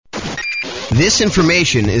This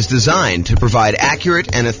information is designed to provide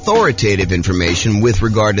accurate and authoritative information with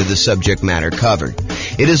regard to the subject matter covered.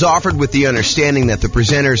 It is offered with the understanding that the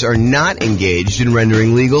presenters are not engaged in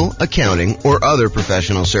rendering legal, accounting, or other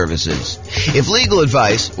professional services. If legal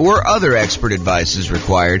advice or other expert advice is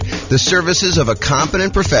required, the services of a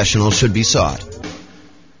competent professional should be sought.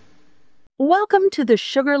 Welcome to the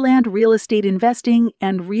Sugar Land Real Estate Investing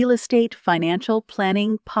and Real Estate Financial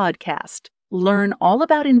Planning Podcast. Learn all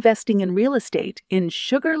about investing in real estate in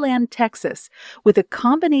Sugar Land, Texas, with a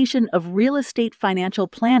combination of real estate financial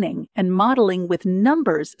planning and modeling with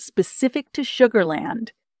numbers specific to Sugar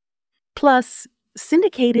Land. Plus,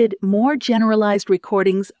 syndicated, more generalized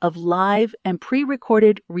recordings of live and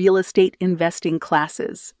pre-recorded real estate investing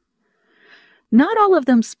classes. Not all of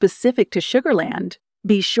them specific to Sugar Land.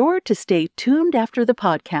 Be sure to stay tuned after the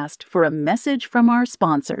podcast for a message from our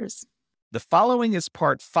sponsors. The following is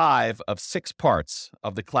part 5 of 6 parts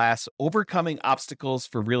of the class Overcoming Obstacles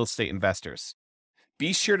for Real Estate Investors.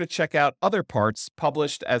 Be sure to check out other parts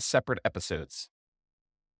published as separate episodes.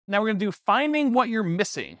 Now we're going to do finding what you're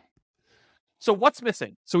missing. So what's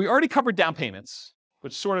missing? So we already covered down payments,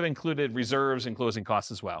 which sort of included reserves and closing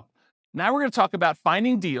costs as well. Now we're going to talk about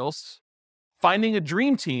finding deals, finding a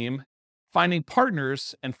dream team, finding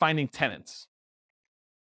partners, and finding tenants.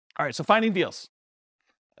 All right, so finding deals.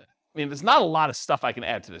 I mean, there's not a lot of stuff I can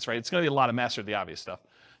add to this, right? It's going to be a lot of master of the obvious stuff.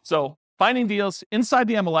 So finding deals inside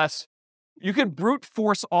the MLS, you can brute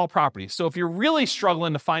force all properties. So if you're really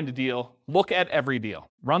struggling to find a deal, look at every deal.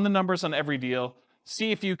 Run the numbers on every deal.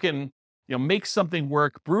 See if you can, make something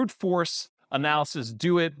work. Brute force analysis,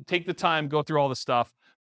 do it. Take the time, go through all the stuff.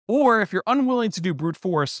 Or if you're unwilling to do brute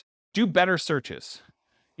force, do better searches.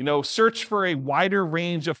 Search for a wider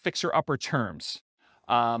range of fixer-upper terms.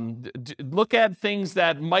 Look at things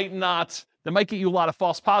that might get you a lot of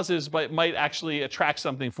false positives, but might actually attract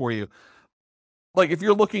something for you. Like if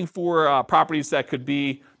you're looking for properties that could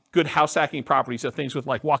be good house hacking properties, so things with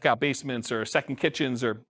like walkout basements or second kitchens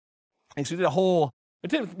or things. We did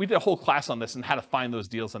a whole class on this and how to find those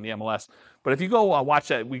deals on the MLS. But if you go watch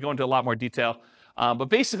that, we go into a lot more detail. But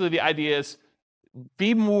basically the idea is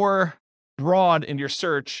be more broad in your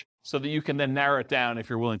search so that you can then narrow it down if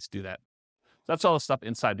you're willing to do that. So that's all the stuff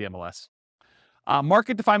inside the MLS.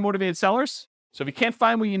 Market to find motivated sellers. So if you can't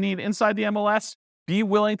find what you need inside the MLS, be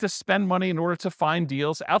willing to spend money in order to find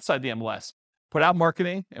deals outside the MLS. Put out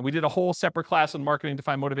marketing, and we did a whole separate class on marketing to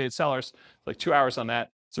find motivated sellers, like 2 hours on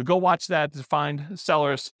that. So go watch that to find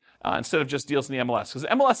sellers instead of just deals in the MLS. Because the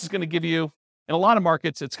MLS is going to give you, in a lot of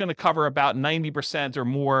markets, it's going to cover about 90% or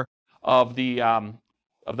more of the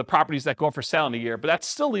properties that go up for sale in a year, but that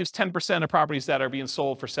still leaves 10% of properties that are being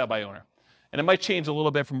sold for sale by owner. And it might change a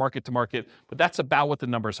little bit from market to market, but that's about what the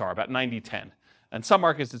numbers are, about 90-10. And some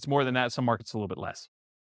markets, it's more than that. Some markets, a little bit less.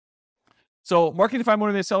 So marketing to find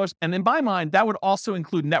motivated sellers. And in my mind, that would also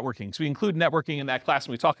include networking. So we include networking in that class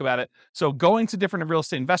when we talk about it. So going to different real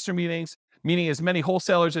estate investor meetings, meeting as many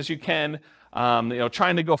wholesalers as you can,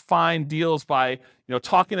 trying to go find deals by,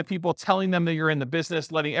 talking to people, telling them that you're in the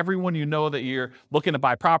business, letting everyone that you're looking to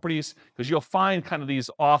buy properties, because you'll find kind of these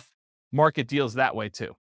off-market deals that way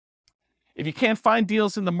too. If you can't find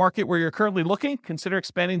deals in the market where you're currently looking, consider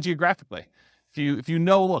expanding geographically.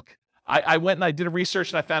 Look, I went and I did a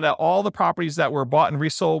research and I found out all the properties that were bought and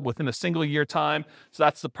resold within a single year time. So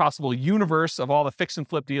that's the possible universe of all the fix and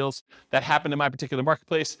flip deals that happened in my particular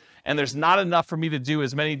marketplace. And there's not enough for me to do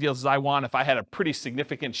as many deals as I want if I had a pretty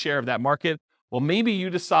significant share of that market. Well, maybe you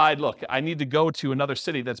decide, look, I need to go to another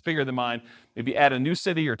city that's bigger than mine, maybe add a new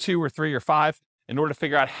city or 2 or 3 or 5 in order to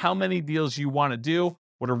figure out how many deals you want to do,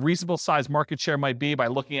 what a reasonable size market share might be by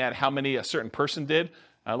looking at how many a certain person did,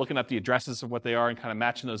 looking up the addresses of what they are and kind of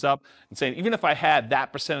matching those up and saying, even if I had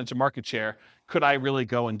that percentage of market share, could I really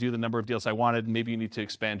go and do the number of deals I wanted? Maybe you need to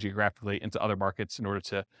expand geographically into other markets in order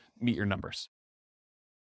to meet your numbers.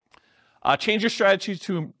 Change your strategy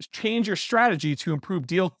to improve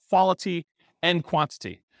deal quality and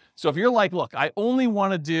quantity. So if you're like, look, I only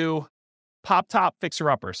want to do top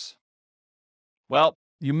fixer-uppers. Well,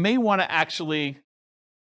 you may want to actually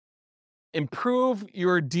improve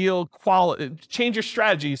your deal quality, change your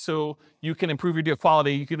strategy so you can improve your deal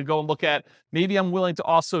quality. You can go and look at, maybe I'm willing to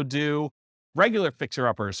also do regular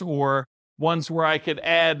fixer-uppers or ones where I could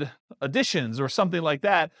add additions or something like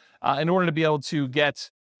that in order to be able to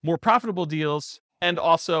get more profitable deals and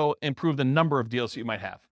also improve the number of deals that you might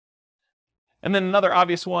have. And then another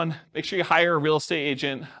obvious one, make sure you hire a real estate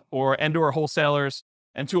agent or wholesalers,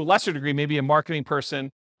 and to a lesser degree, maybe a marketing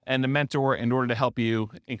person and a mentor in order to help you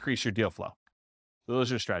increase your deal flow. So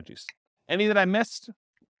those are strategies. Any that I missed?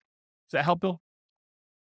 Does that help, Bill?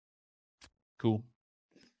 Cool.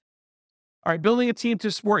 All right, building a team to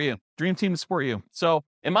support you, dream team to support you. So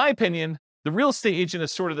in my opinion, the real estate agent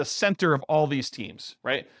is sort of the center of all these teams,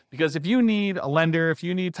 right? Because if you need a lender, if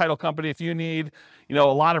you need title company, if you need, a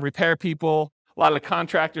lot of repair people, a lot of the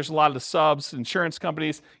contractors, a lot of the subs, insurance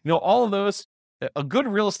companies, all of those, a good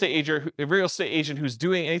real estate agent who's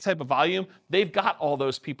doing any type of volume, they've got all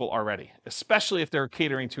those people already, especially if they're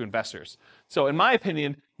catering to investors. So in my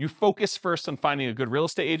opinion, you focus first on finding a good real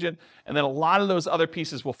estate agent, and then a lot of those other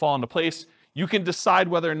pieces will fall into place. You can decide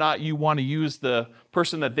whether or not you want to use the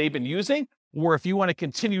person that they've been using, or if you want to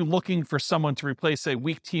continue looking for someone to replace a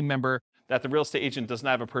weak team member that the real estate agent doesn't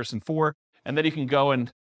have a person for. And then you can go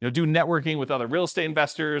and do networking with other real estate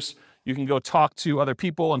investors. You can go talk to other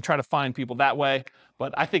people and try to find people that way.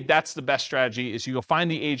 But I think that's the best strategy, is you go find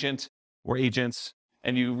the agent or agents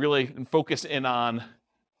and you really focus in on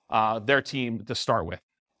their team to start with.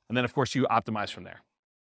 And then, of course, you optimize from there.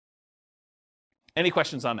 Any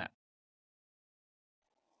questions on that?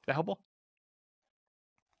 Is that helpful?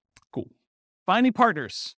 Cool. Finding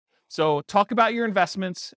partners. So talk about your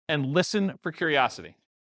investments and listen for curiosity.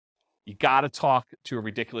 You got to talk to a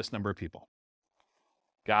ridiculous number of people.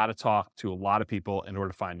 Got to talk to a lot of people in order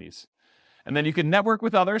to find these. And then you can network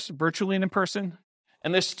with others, virtually and in person.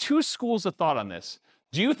 And there's two schools of thought on this.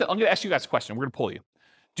 I'm going to ask you guys a question. We're going to poll you.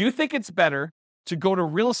 Do you think it's better to go to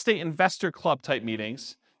real estate investor club type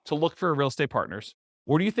meetings to look for real estate partners?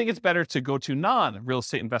 Or do you think it's better to go to non-real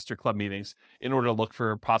estate investor club meetings in order to look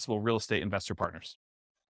for possible real estate investor partners?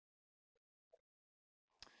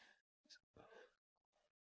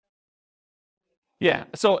 Yeah,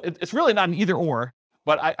 so it's really not an either or,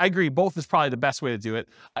 but I agree both is probably the best way to do it.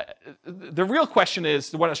 The real question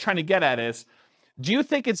is, what I was trying to get at is, do you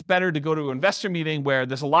think it's better to go to an investor meeting where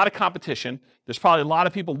there's a lot of competition, there's probably a lot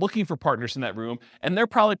of people looking for partners in that room, and they're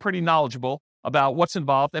probably pretty knowledgeable about what's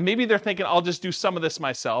involved, and maybe they're thinking, I'll just do some of this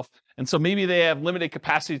myself, and so maybe they have limited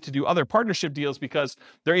capacity to do other partnership deals because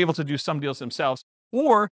they're able to do some deals themselves?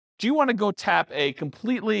 Or do you want to go tap a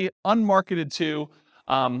completely unmarketed to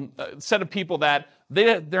set of people that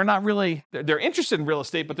they're not really, they're interested in real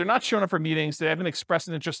estate, but they're not showing up for meetings. They haven't expressed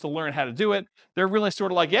an interest to learn how to do it. They're really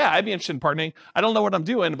sort of like, yeah, I'd be interested in partnering. I don't know what I'm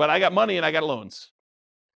doing, but I got money and I got loans.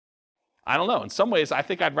 I don't know. In some ways, I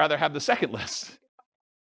think I'd rather have the second list.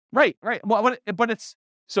 Right. Well, but it's,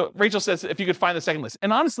 so Rachel says, if you could find the second list.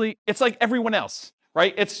 And honestly, it's like everyone else,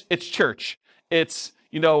 right? It's church. It's,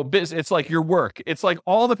 business. It's like your work. It's like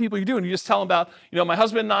all the people you're doing. You just tell them about, my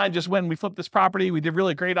husband and I just went and we flipped this property. We did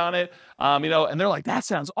really great on it. And they're like, that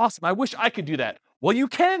sounds awesome. I wish I could do that. Well, you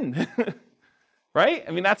can, right?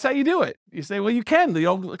 I mean, that's how you do it. You say, well, you can,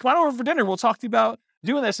 come on over for dinner. We'll talk to you about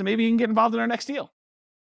doing this and maybe you can get involved in our next deal.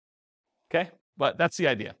 Okay. But that's the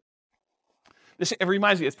idea. It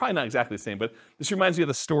reminds me, it's probably not exactly the same, but this reminds me of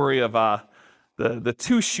the story of the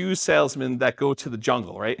two shoe salesmen that go to the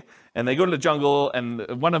jungle, right? And they go to the jungle and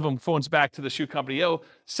one of them phones back to the shoe company, yo,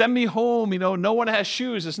 send me home, no one has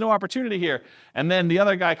shoes, there's no opportunity here. And then the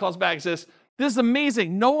other guy calls back and says, this is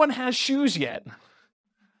amazing, no one has shoes yet,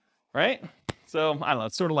 right? So I don't know,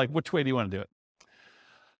 it's sort of like, which way do you want to do it?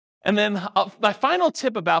 And then my final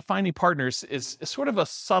tip about finding partners is sort of a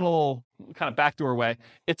subtle kind of backdoor way.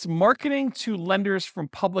 It's marketing to lenders from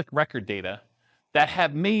public record data that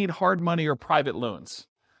have made hard money or private loans.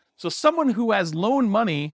 So someone who has loaned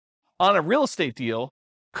money on a real estate deal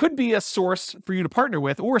could be a source for you to partner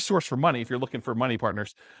with, or a source for money if you're looking for money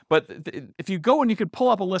partners. But if you go and you could pull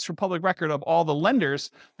up a list from public record of all the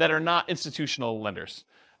lenders that are not institutional lenders.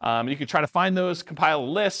 You could try to find those, compile a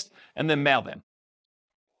list, and then mail them.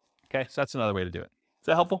 Okay, so that's another way to do it. Is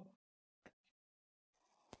that helpful?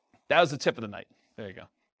 That was the tip of the night. There you go.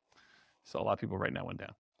 So a lot of people writing that one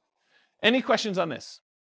down. Any questions on this?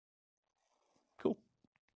 Cool.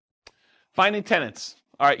 Finding tenants.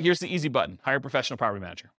 All right, here's the easy button. Hire a professional property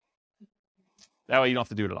manager. That way you don't have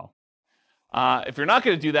to do it at all. If you're not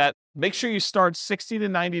going to do that, make sure you start 60 to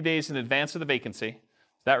 90 days in advance of the vacancy.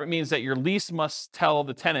 That means that your lease must tell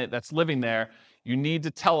the tenant that's living there, you need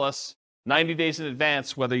to tell us 90 days in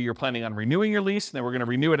advance whether you're planning on renewing your lease, and then we're going to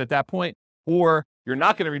renew it at that point, or you're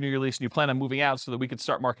not going to renew your lease and you plan on moving out so that we can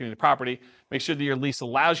start marketing the property. Make sure that your lease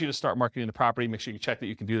allows you to start marketing the property. Make sure you check that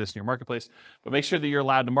you can do this in your marketplace, but make sure that you're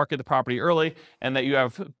allowed to market the property early and that you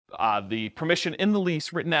have the permission in the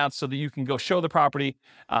lease written out so that you can go show the property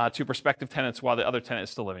to prospective tenants while the other tenant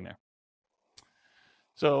is still living there.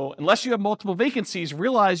 So unless you have multiple vacancies,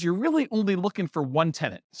 realize you're really only looking for one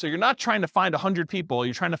tenant. So you're not trying to find 100 people,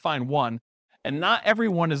 you're trying to find one. And not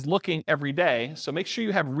everyone is looking every day. So make sure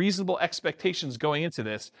you have reasonable expectations going into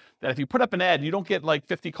this, that if you put up an ad, you don't get like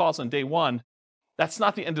 50 calls on day one. That's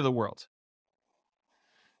not the end of the world.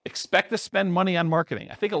 Expect to spend money on marketing.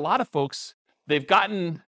 I think a lot of folks they've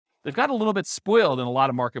gotten a little bit spoiled in a lot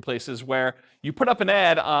of marketplaces where you put up an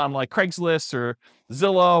ad on like Craigslist or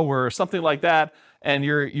Zillow or something like that, and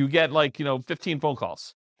you get like 15 phone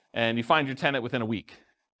calls, and you find your tenant within a week.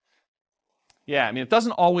 Yeah, I mean, it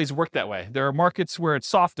doesn't always work that way. There are markets where it's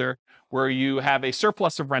softer, where you have a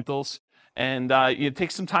surplus of rentals, and it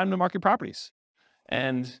takes some time to market properties.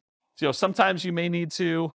 And sometimes you may need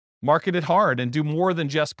to market it hard and do more than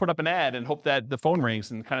just put up an ad and hope that the phone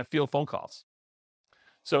rings and kind of field phone calls.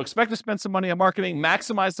 So expect to spend some money on marketing,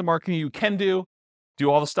 maximize the marketing you can do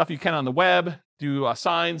all the stuff you can on the web, do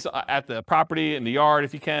signs at the property, in the yard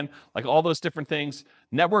if you can, like all those different things.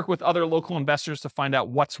 Network with other local investors to find out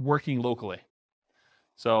what's working locally.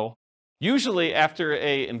 So usually after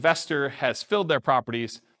an investor has filled their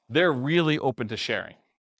properties, they're really open to sharing.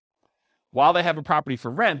 While they have a property for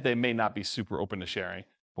rent, they may not be super open to sharing.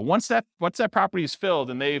 But once that property is filled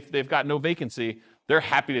and they've got no vacancy, they're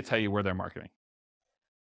happy to tell you where they're marketing.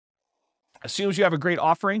 As soon as you have a great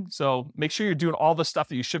offering, so make sure you're doing all the stuff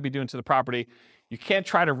that you should be doing to the property. You can't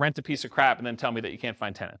try to rent a piece of crap and then tell me that you can't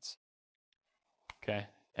find tenants. Okay?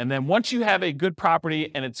 And then once you have a good property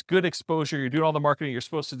and it's good exposure, you're doing all the marketing you're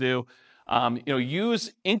supposed to do,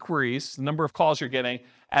 use inquiries, the number of calls you're getting,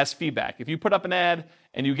 as feedback. If you put up an ad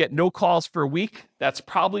and you get no calls for a week, that's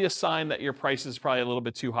probably a sign that your price is probably a little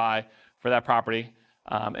bit too high for that property.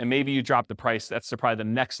 And maybe you drop the price. That's probably the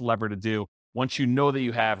next lever to do. Once you know that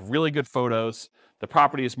you have really good photos, the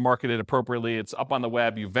property is marketed appropriately, it's up on the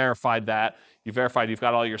web, you verified that, you've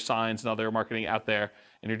got all your signs and other marketing out there,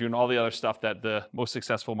 and you're doing all the other stuff that the most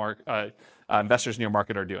successful investors in your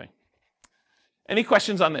market are doing. Any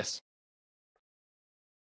questions on this?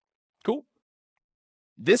 Cool.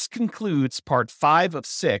 This concludes part 5 of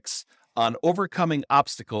 6 on overcoming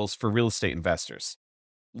obstacles for real estate investors.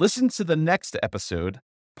 Listen to the next episode,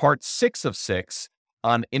 part 6 of 6,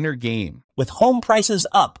 on inner game. With home prices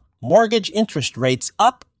up, mortgage interest rates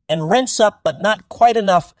up, and rents up but not quite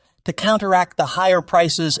enough to counteract the higher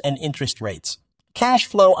prices and interest rates, cash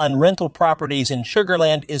flow on rental properties in Sugar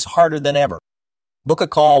Land is harder than ever. Book a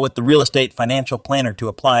call with the Real Estate Financial Planner to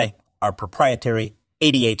apply our proprietary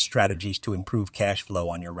 88 strategies to improve cash flow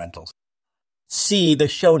on your rentals. See the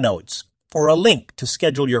show notes for a link to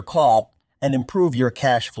schedule your call and improve your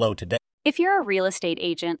cash flow today. If you're a real estate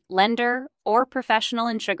agent, lender, or professional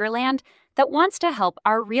in Sugar Land that wants to help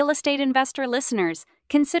our real estate investor listeners,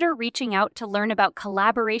 consider reaching out to learn about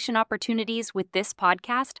collaboration opportunities with this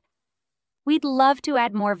podcast. We'd love to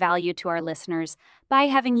add more value to our listeners by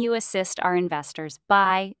having you assist our investors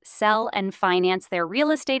buy, sell, and finance their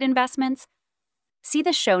real estate investments. See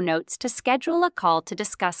the show notes to schedule a call to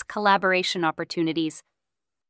discuss collaboration opportunities.